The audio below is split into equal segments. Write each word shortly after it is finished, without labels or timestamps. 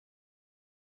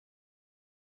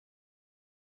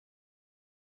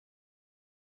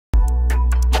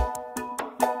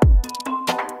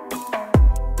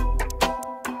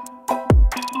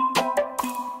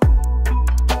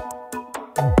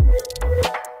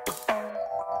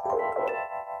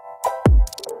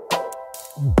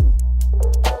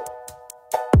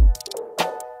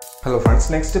Hello friends,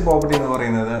 next property is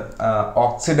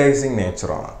oxidizing nature.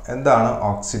 What is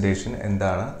oxidation and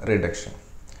reduction?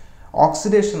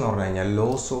 Oxidation is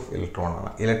loss of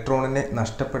electron. Electron is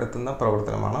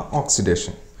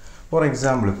oxidation. For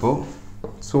example,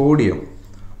 sodium.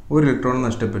 One electron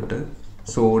is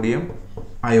sodium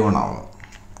ion.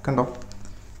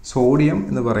 Sodium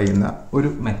is a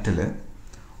metal.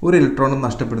 One electron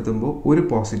is a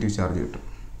positive charge.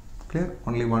 Clear?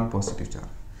 Only one positive charge.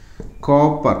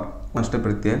 Copper Cu2+,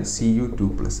 2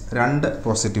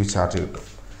 positive charge.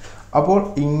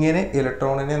 Now, this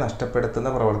electron is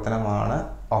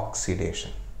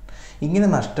oxidation. This is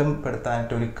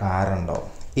a कारण.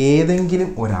 ഏതെങ്കിലും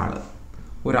ഒരാൾ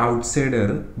ഒരു outsider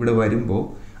ഇവിടെ വരുമ്പോൾ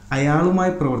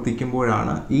അയാളുമായി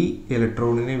പ്രവർത്തിക്കുമ്പോഴാണ് ഈ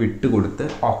ഇലക്ട്രോണിനെ വിട്ടുകൊടുത്ത്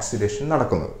oxidation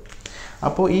നടക്കുന്നത്.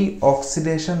 അപ്പോൾ ഈ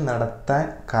ഓക്സിഡേഷൻ നടത്താൻ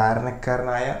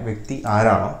കാരണക്കാരനായ വ്യക്തി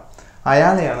ആരാണോ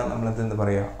അയാളെയാണ് നമ്മൾ എന്ത്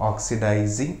പറയാ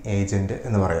ഓക്സിഡൈസിങ് ഏജന്റ്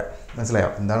എന്ന് പറയാ. മനസ്സിലായോ?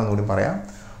 എന്താണെന്ന് കൂടി പറയാം.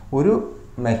 ഒരു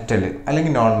മെറ്റൽ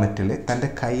അല്ലെങ്കിൽ നോൺ മെറ്റൽ തന്റെ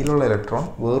കയ്യിലുള്ള ഇലക്ട്രോൺ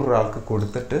വേറൊരാൾക്ക്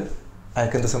കൊടുത്തിട്ട്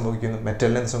അയാൾക്ക് എന്ത് സംഭവിക്കുന്നു?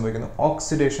 മെറ്റലിന് എന്ത് സംഭവിക്കുന്നു?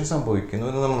 ഓക്സിഡേഷൻ സംഭവിക്കുന്നു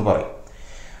എന്ന് നമ്മൾ പറയും.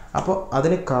 അപ്പോൾ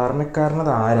അതിന്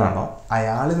കാരണക്കാരനത് ആരാണോ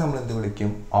അയാളെ നമ്മൾ എന്ത് വിളിക്കും?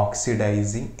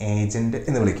 ഓക്സിഡൈസിങ് ഏജന്റ്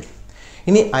എന്ന് വിളിക്കും.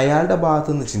 ഇനി അയാളുടെ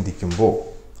ഭാഗത്ത് നിന്ന് ചിന്തിക്കുമ്പോൾ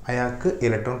അയാൾക്ക്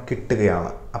ഇലക്ട്രോൺ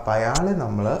കിട്ടുകയാണ്. അപ്പോൾ അയാളെ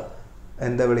നമ്മൾ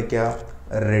എന്താ വിളിക്കുക?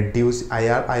 reduce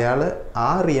അയാൾ ആ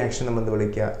റിയാക്ഷൻ നമ്മൾ എന്ത്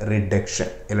വിളിക്കുക? റിഡക്ഷൻ.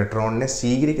 ഇലക്ട്രോണിനെ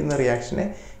സ്വീകരിക്കുന്ന റിയാക്ഷനെ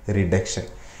റിഡക്ഷൻ,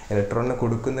 ഇലക്ട്രോണിനെ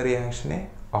കൊടുക്കുന്ന റിയാക്ഷനെ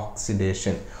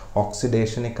ഓക്സിഡേഷൻ.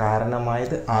 ഓക്സിഡേഷന്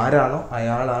കാരണമായത് ആരാണോ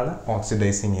അയാളാണ്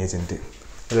ഓക്സിഡൈസിങ് ഏജന്റ്.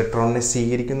 ഇലക്ട്രോണിനെ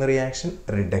സ്വീകരിക്കുന്ന റിയാക്ഷൻ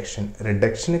റിഡക്ഷൻ,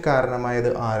 റിഡക്ഷന് കാരണമായത്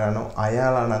ആരാണോ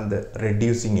അയാളാണ് എന്ത്?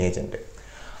 Reducing agent.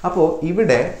 അപ്പോൾ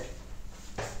ഇവിടെ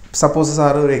സപ്പോസ്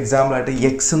സാറ് ഒരു എക്സാമ്പിളായിട്ട്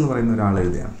എക്സ് എന്ന് പറയുന്ന ഒരാൾ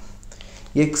എഴുതുകയാണ്.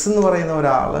 എക്സ് എന്ന് പറയുന്ന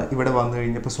ഒരാൾ ഇവിടെ വന്നു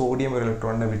കഴിഞ്ഞപ്പോൾ സോഡിയം ഒരു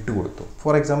ഇലക്ട്രോണിനെ വിട്ടുകൊടുത്തു.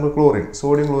 For example chlorine,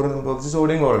 sodium chlorine പ്രവർത്തിച്ച്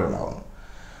സോഡിയം ക്ലോറൈഡ് ഉണ്ടാകുന്നു.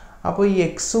 അപ്പോൾ ഈ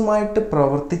എക്സുമായിട്ട്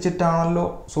പ്രവർത്തിച്ചിട്ടാണല്ലോ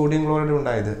സോഡിയം ക്ലോറൈഡ്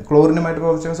ഉണ്ടായത്, ക്ലോറിനുമായിട്ട്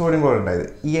പ്രവർത്തിച്ചാണ് സോഡിയം ക്ലോറൈഡ് ഉണ്ടായത്.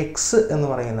 ഈ എക്സ് എന്ന്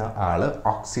പറയുന്ന ആൾ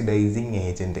ഓക്സിഡൈസിങ്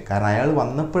ഏജൻറ്റ്, കാരണം അയാൾ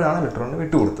വന്നപ്പോഴാണ് ഇലക്ട്രോണിനെ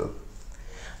വിട്ടുകൊടുത്തത്.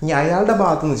 ഇനി അയാളുടെ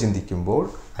ഭാഗത്തു നിന്ന് ചിന്തിക്കുമ്പോൾ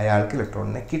അയാൾക്ക്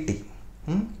ഇലക്ട്രോണിനെ കിട്ടി.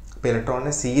 അപ്പോൾ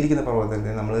ഇലക്ട്രോണിനെ സ്വീകരിക്കുന്ന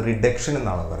പ്രവർത്തനത്തിന് നമ്മൾ റിഡക്ഷൻ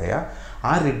എന്നാണ് പറയുക.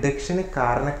 ആ റിഡക്ഷന്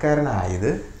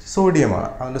കാരണക്കാരനായത് സോഡിയമാണ്.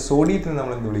 അതുകൊണ്ട് സോഡിയത്തിന്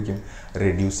നമ്മൾ എന്ത് വിളിക്കും?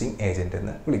 റെഡ്യൂസിങ് ഏജൻറ്റ്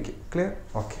എന്ന് വിളിക്കും. ക്ലിയർ?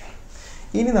 ഓക്കെ.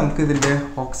 ഇനി നമുക്കിതിൻ്റെ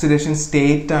ഓക്സിഡേഷൻ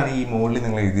സ്റ്റേറ്റ് ആണ് ഈ മോളിൽ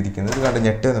നിങ്ങൾ എഴുതിയിരിക്കുന്നത്. ഇത് കണ്ട്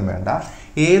ഞെട്ടൊന്നും വേണ്ട.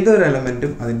 ഏതൊരു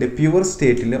എലമെൻറ്റും അതിൻ്റെ പ്യുവർ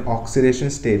സ്റ്റേറ്റിൽ ഓക്സിഡേഷൻ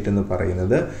സ്റ്റേറ്റ് എന്ന്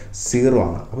പറയുന്നത് 0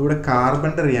 ആണ്. അപ്പോൾ ഇവിടെ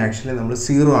കാർബണിൻ്റെ റിയാക്ഷനിൽ നമ്മൾ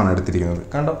 0 ആണ് എടുത്തിരിക്കുന്നത്.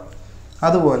 കണ്ടോ?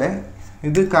 അതുപോലെ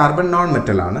ഇത് കാർബൺ നോൺ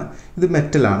മെറ്റലാണ്, ഇത്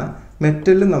മെറ്റലാണ്.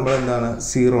 മെറ്റലിൽ നമ്മൾ എന്താണ്?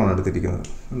 0 ആണ് എടുത്തിരിക്കുന്നത്.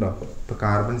 ഉണ്ടോ? ഇപ്പോൾ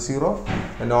കാർബൺ 0,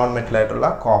 നോൺ മെറ്റലായിട്ടുള്ള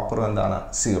കോപ്പർ എന്താണ്?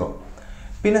 0.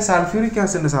 പിന്നെ സൾഫ്യൂരിക്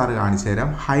ആസിഡിൻ്റെ സാറ് കാണിച്ചു തരാം.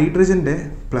 ഹൈഡ്രജൻ്റെ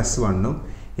 +1ഉം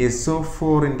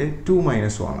SO4ൻ്റെ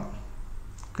 2- ആണ്.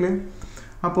 ക്ലിയർ?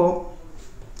 അപ്പോൾ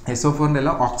SO4ൻ്റെ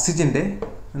അല്ല, ഓക്സിജൻ്റെ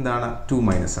എന്താണ്?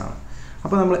 2- ആണ്.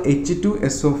 അപ്പോൾ നമ്മൾ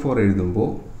H2SO4 എഴുതുമ്പോൾ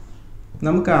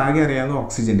നമുക്ക് ആകെ അറിയാവുന്ന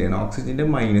ഓക്സിജൻ്റെയാണ്. ഓക്സിജൻ്റെ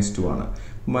 -2 ആണ്.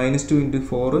 -2 ×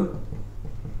 4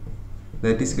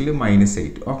 ദാറ്റ് ഈസ്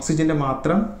 -8. ഓക്സിജൻ്റെ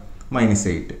മാത്രം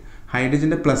 -8.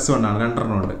 ഹൈഡ്രജൻ്റെ +1 ആണ്,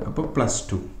 2 ഉണ്ട്. അപ്പോൾ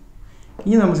 +2.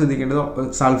 ഇനി നമ്മൾ ശ്രദ്ധിക്കേണ്ടത്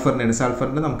സൾഫറിൻ്റെ.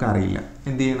 സൾഫറിൻ്റെ നമുക്കറിയില്ല.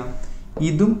 എന്ത് ചെയ്യണം?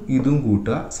 ഇതും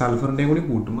കൂട്ടുക, സൾഫറിൻ്റെയും കൂടി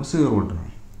കൂട്ടുമ്പോൾ 0 കിട്ടണം.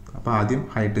 അപ്പോൾ ആദ്യം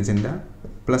ഹൈഡ്രജൻ്റെ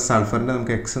പ്ലസ് സൾഫറിൻ്റെ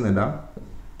നമുക്ക് എക്സ് എന്നിടാം,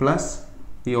 പ്ലസ്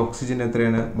ഈ ഓക്സിജൻ്റെ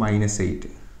എത്രയാണ്?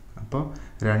 -8. അപ്പോൾ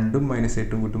 2ഉം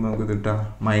 -8ഉം കൂട്ടുമ്പോൾ നമുക്ക് കിട്ടുക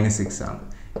 -6 ആണ്.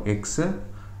 എക്സ്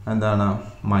എന്താണ്?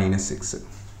 -6.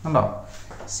 ഉണ്ടോ?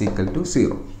 =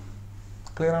 0.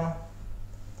 ക്ലിയർ ആണോ?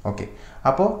 ഓക്കെ.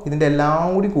 അപ്പോൾ ഇതിൻ്റെ എല്ലാം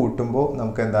കൂടി കൂട്ടുമ്പോൾ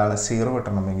നമുക്ക് എന്താണ്? 0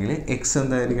 കിട്ടണമെങ്കിൽ എക്സ്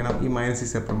എന്തായിരിക്കണം? ഈ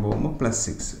 -6 എപ്പം പോകുമ്പോൾ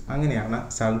 +6. അങ്ങനെയാണ്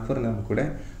സൾഫറിന് നമുക്കിവിടെ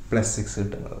 +6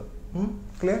 കിട്ടുന്നത്.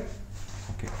 ക്ലിയർ?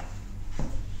 ഓക്കെ.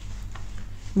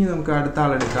 ഇനി നമുക്ക് അടുത്ത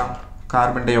ആളെടുക്കാം.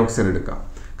 കാർബൺ ഡൈ ഓക്സൈഡ് എടുക്കാം.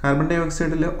 കാർബൺ ഡൈ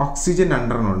ഓക്സൈഡിൽ ഓക്സിജൻ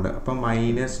 2 ഉണ്ട്. അപ്പം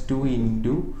 -2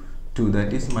 × 2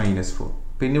 ദാറ്റ് ഈസ് -4.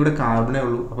 പിന്നെ ഇവിടെ കാർബണേ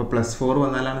ഉള്ളൂ. അപ്പോൾ +4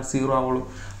 വന്നാലാണ് 0 ആവുള്ളൂ.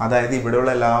 അതായത് ഇവിടെയുള്ള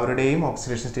എല്ലാവരുടെയും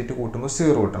ഓക്സിഡേഷൻ സ്റ്റേറ്റ് കൂട്ടുമ്പോൾ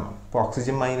 0 കിട്ടണം. അപ്പോൾ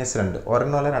ഓക്സിജൻ -2,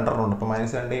 ഒരെണ്ണം അല്ല 2 ഉണ്ട്. അപ്പോൾ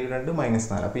 -2 × 2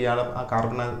 -4. അപ്പോൾ ഇയാൾ ആ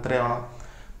കാർബൺ എത്രയാവണം?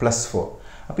 +4.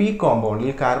 അപ്പോൾ ഈ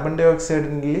കോമ്പൗണ്ടിൽ കാർബൺ ഡൈ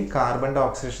ഓക്സൈഡിൽ കാർബണിൻ്റെ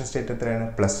ഓക്സിഡേഷൻ സ്റ്റേറ്റ് എത്രയാണ്?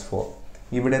 +4.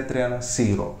 ഇവിടെ എത്രയാണ്?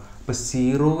 0. അപ്പോൾ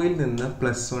 0ൽ നിന്ന്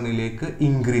 +1ലേക്ക്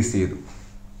ഇൻക്രീസ് ചെയ്തു.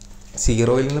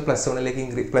 0ൽ നിന്ന് +1ലേക്ക്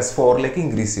 +4ലേക്ക്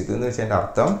ഇൻക്രീസ് ചെയ്തു എന്ന് വെച്ചാൽ എൻ്റെ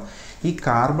അർത്ഥം ഈ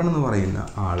കാർബൺ എന്ന് പറയുന്ന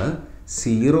ആൾ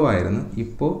 0 ആയിരുന്നു,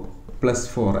 ഇപ്പോൾ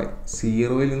 +4 ആയി.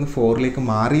 0ൽ നിന്ന് 4ലേക്ക്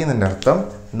മാറിയെന്നതിൻ്റെ അർത്ഥം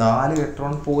 4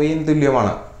 ഇലക്ട്രോൺ പോയതിന്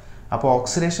തുല്യമാണ്. അപ്പോൾ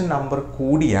ഓക്സിഡേഷൻ നമ്പർ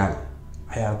കൂടിയാൽ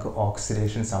അയാൾക്ക്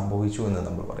ഓക്സിഡേഷൻ സംഭവിച്ചു എന്ന്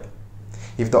നമ്മൾ പറയും.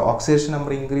 If the oxidation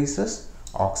number increases,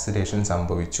 oxidation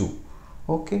സംഭവിച്ചു.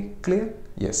 Okay, clear?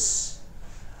 Yes.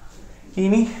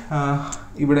 ഇനി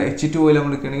ഇവിടെ H2O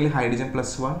നമ്മൾ എടുക്കുകയാണെങ്കിൽ ഹൈഡ്രജൻ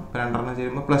 +1 രണ്ടെണ്ണം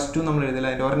ചേരുമ്പോൾ +2 നമ്മൾ എഴുതില്ല,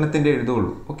 അതിൻ്റെ ഒരെണ്ണത്തിൻ്റെ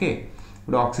എഴുതുള്ളൂ. ഓക്കെ,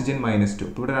 ഇവിടെ ഓക്സിജൻ -2.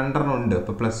 ഇപ്പോൾ ഇവിടെ രണ്ടെണ്ണം ഉണ്ട്.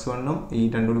 അപ്പോൾ +1ഉം ഈ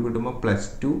രണ്ടും കൂടി കിട്ടുമ്പോൾ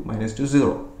 +2 -2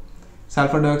 0.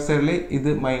 സൾഫർ ഡയോക്സൈഡിൽ ഇത്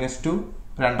 -2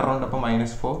 രണ്ടെണ്ണം ഉണ്ട്, അപ്പോൾ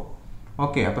 -4.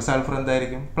 ഓക്കെ, അപ്പോൾ സൾഫർ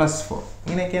എന്തായിരിക്കും +4.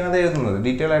 ഇങ്ങനെയൊക്കെയാണ് അത് എഴുതുന്നത്.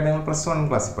 ഡീറ്റെയിൽ ആയിട്ട് നമ്മൾ +1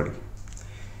 ക്ലാസ്സിൽ പഠിക്കും.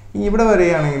 ഇനി ഇവിടെ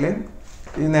വരികയാണെങ്കിൽ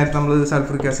ഈ നേരത്തെ നമ്മൾ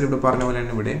സൾഫറിക് ആസിഡ് ഇവിടെ പറഞ്ഞ പോലെ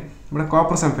തന്നെ ഇവിടെ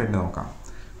കോപ്പർ സൾഫേറ്റ് നോക്കാം.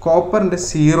 കോപ്പറിൻ്റെ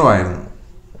 0 ആയിരുന്നു,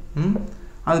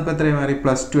 അതിപ്പോൾ എത്രയും മാറി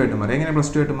 +2 ആയിട്ട് മാറി. എങ്ങനെ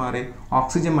 +2 ആയിട്ട് മാറി?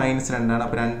 ഓക്സിജൻ -2 ആണ്.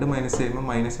 അപ്പോൾ 2 മൈനസ് ചെയ്യുമ്പോൾ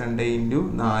 -2 ×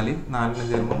 4 4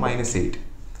 ചേരുമ്പോൾ -8.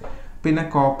 പിന്നെ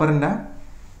കോപ്പറിൻ്റെ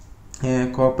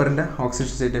ഓക്സിജൻ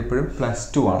സ്റ്റേറ്റ് എപ്പോഴും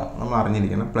 +2 ആണ്, നമ്മൾ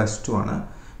അറിഞ്ഞിരിക്കണം. +2 ആണ്.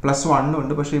 +1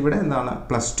 ഉണ്ട്, പക്ഷേ ഇവിടെ എന്താണ്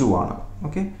 +2 ആണ്.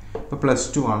 ഓക്കെ, ഇപ്പോൾ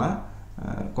 +2 ആണ്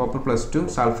കോപ്പർ, +2.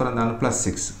 സൾഫർ എന്താണ്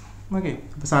 +6. ഓക്കെ,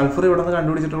 അപ്പോൾ സൾഫർ ഇവിടെ നിന്ന്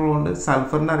കണ്ടുപിടിച്ചിട്ടുള്ളതുകൊണ്ട്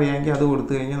സൾഫറിൻ്റെ അറിയാമെങ്കിൽ അത്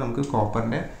കൊടുത്തു കഴിഞ്ഞാൽ നമുക്ക്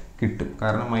കോപ്പറിൻ്റെ കിട്ടും.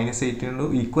 കാരണം -8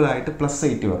 ഈക്വൽ ആയിട്ട്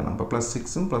 +8 വരണം. അപ്പോൾ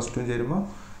 +6ഉം +2ഉം ചേരുമ്പോൾ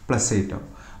 +8 ആവും.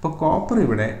 അപ്പോൾ കോപ്പർ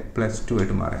ഇവിടെ +2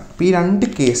 ആയിട്ട് മാറാം. അപ്പോൾ ഈ രണ്ട്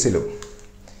കേസിലും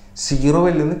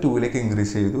 0ൽ നിന്ന് 2ലേക്ക്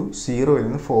ഇൻക്രീസ് ചെയ്തു, 0ൽ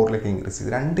നിന്ന് 4ലേക്ക് ഇൻക്രീസ്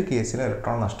ചെയ്തു. രണ്ട് കേസിലും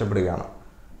ഇലക്ട്രോൺ നഷ്ടപ്പെടുകയാണ്.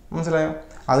 മനസ്സിലായോ?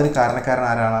 അതിന് കാരണക്കാരൻ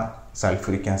ആരാണ്?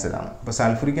 സൾഫ്യൂരിക് ആസിഡ് ആണ്. അപ്പോൾ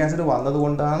സൾഫ്യൂരിക് ആസിഡ്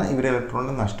വന്നതുകൊണ്ടാണ് ഇവർ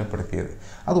ഇലക്ട്രോണിനെ നഷ്ടപ്പെടുത്തിയത്.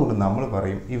 അതുകൊണ്ട് നമ്മൾ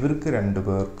പറയും ഇവർക്ക്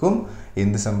രണ്ടുപേർക്കും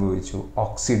എന്ത് സംഭവിച്ചു?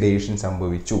 ഓക്സിഡേഷൻ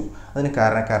സംഭവിച്ചു. അതിന്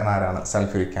കാരണക്കാരൻ ആരാണ്?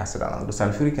 സൾഫ്യൂരിക് ആസിഡ് ആണ്. അതുകൊണ്ട്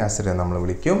സൾഫ്യൂരിക് ആസിഡ് നമ്മൾ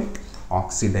വിളിക്കും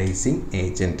ഓക്സിഡൈസിങ്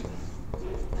ഏജൻറ്റ്.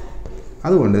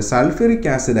 അതുകൊണ്ട് sulphuric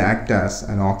acid act as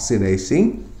an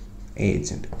oxidising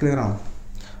agent. Clear ആണോ?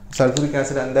 സൾഫ്യൂരിക്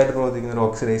ആസിഡ് എന്തായിട്ട് പ്രവർത്തിക്കുന്നത്? ഒരു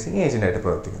ഓക്സിഡൈസിങ് ഏജൻ്റ് ആയിട്ട്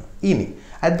പ്രവർത്തിക്കുന്നത്. ഇനി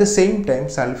at the same time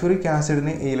sulphuric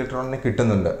ആസിഡിന് ഈ ഇലക്ട്രോണിനെ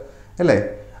കിട്ടുന്നുണ്ട് അല്ലേ?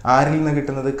 ആരിൽ നിന്ന്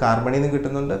കിട്ടുന്നത്? കാർബണിൽ നിന്ന്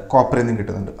കിട്ടുന്നുണ്ട്, കോപ്പറിൽ നിന്ന്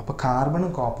കിട്ടുന്നുണ്ട്. അപ്പോൾ കാർബണും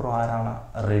കോപ്പറും ആരാണ്?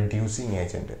 Reducing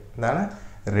agent. എന്താണ്?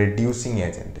 Reducing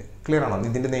agent. ക്ലിയർ ആണോ?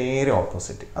 ഇതിൻ്റെ നേരെ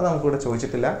ഓപ്പോസിറ്റ്. അത് നമുക്കിവിടെ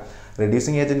ചോദിച്ചിട്ടില്ല.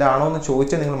 റെഡ്യൂസിങ് ഏജൻറ്റ് ആണോ എന്ന്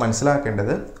ചോദിച്ചാൽ നിങ്ങൾ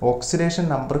മനസ്സിലാക്കേണ്ടത് ഓക്സിഡേഷൻ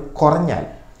നമ്പർ കുറഞ്ഞാൽ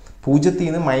 0ൽ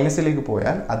നിന്ന് -ലേക്ക്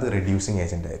പോയാൽ അത് റെഡ്യൂസിങ്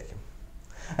ഏജൻ്റ് ആയിരിക്കും.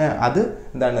 അത്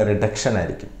എന്താണ്? റിഡക്ഷൻ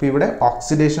ആയിരിക്കും. ഇപ്പോൾ ഇവിടെ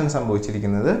ഓക്സിഡേഷൻ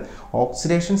സംഭവിച്ചിരിക്കുന്നത്,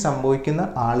 ഓക്സിഡേഷൻ സംഭവിക്കുന്ന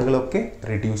ആളുകളൊക്കെ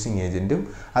റെഡ്യൂസിങ് ഏജൻറ്റും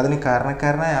അതിന്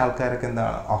കാരണക്കാരനായ ആൾക്കാരൊക്കെ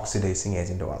എന്താണ്? ഓക്സിഡൈസിങ്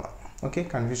ഏജൻറ്റുമാണ്. ഓക്കെ,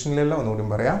 കൺഫ്യൂഷനിലല്ല. ഒന്നുകൂടി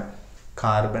പറയാം.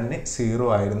 കാർബണിന് 0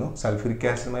 ആയിരുന്നു, സൾഫ്യൂരിക്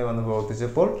ആസിഡുമായി വന്ന്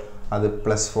പ്രവർത്തിച്ചപ്പോൾ അത്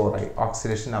 +4 ആയി,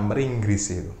 ഓക്സിഡേഷൻ നമ്പർ ഇൻക്രീസ്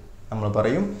ചെയ്തു. നമ്മൾ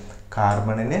പറയും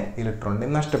കാർബണിന് ഇലക്ട്രോണിനെ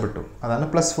നഷ്ടപ്പെട്ടു, അതാണ്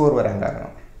 +4 വരാൻ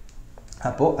കാരണം.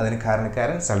 അപ്പോൾ അതിന്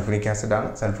കാരണക്കാരൻ സൾഫ്യൂരിക്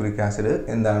ആസിഡാണ്. സൾഫ്യൂരിക് ആസിഡ്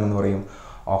എന്താണെന്ന് പറയും?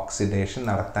 ഓക്സിഡേഷൻ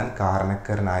നടത്താൻ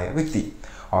കാരണക്കാരനായ വ്യക്തി,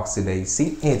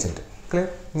 ഓക്സിഡൈസിങ് ഏജൻറ്റ്. ക്ലിയർ?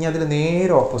 ഇനി അതിൽ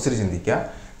നേരെ ഓപ്പോസിറ്റ് ചിന്തിക്കുക.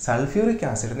 സൾഫ്യൂരിക്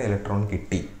ആസിഡിന് ഇലക്ട്രോൺ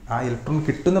കിട്ടി, ആ ഇലക്ട്രോൺ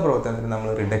കിട്ടുന്ന പ്രവർത്തനത്തിന് നമ്മൾ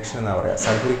റിഡക്ഷൻ എന്നാണ് പറയുക.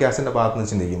 സൾഫ്യൂരിക് ആസിഡിൻ്റെ ഭാഗത്ത്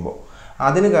നിന്ന് ചിന്തിക്കുമ്പോൾ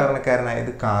അതിന്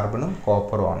കാരണക്കാരനായത് കാർബണും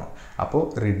കോപ്പറുമാണ്. അപ്പോൾ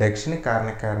റിഡക്ഷന്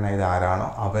കാരണക്കാരനായത് ആരാണോ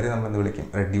അവരെ നമ്മൾ എന്ത് വിളിക്കും?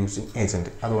 Reducing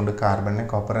agent. അതുകൊണ്ട് കാർബണിനെ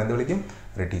കോപ്പറിനെ എന്ത് വിളിക്കും?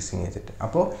 Reducing agent.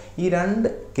 അപ്പോൾ ഈ രണ്ട്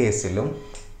കേസിലും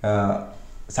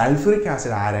സൾഫ്യൂരിക്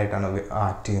ആസിഡ് ആരായിട്ടാണ്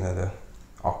ആക്ട് ചെയ്യുന്നത്?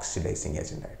 ഓക്സിഡൈസിങ്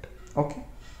ഏജൻ്റ് ആയിട്ട്. Okay,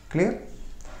 clear?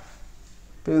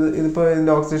 ഇപ്പോൾ ഇതിപ്പോൾ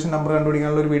ഇതിൻ്റെ ഓക്സിഡേഷൻ നമ്പർ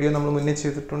കണ്ടുപിടിക്കാനുള്ള ഒരു വീഡിയോ നമ്മൾ മുന്നേ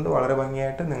ചെയ്തിട്ടുണ്ട്. വളരെ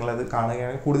ഭംഗിയായിട്ട് നിങ്ങളത്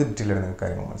കാണുകയാണെങ്കിൽ കൂടുതൽ ഡീറ്റെയിൽ ആയിട്ട് നിങ്ങൾക്ക്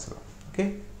കാര്യങ്ങൾ മനസ്സിലാവും. Okay,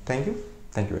 thank you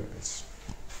very much.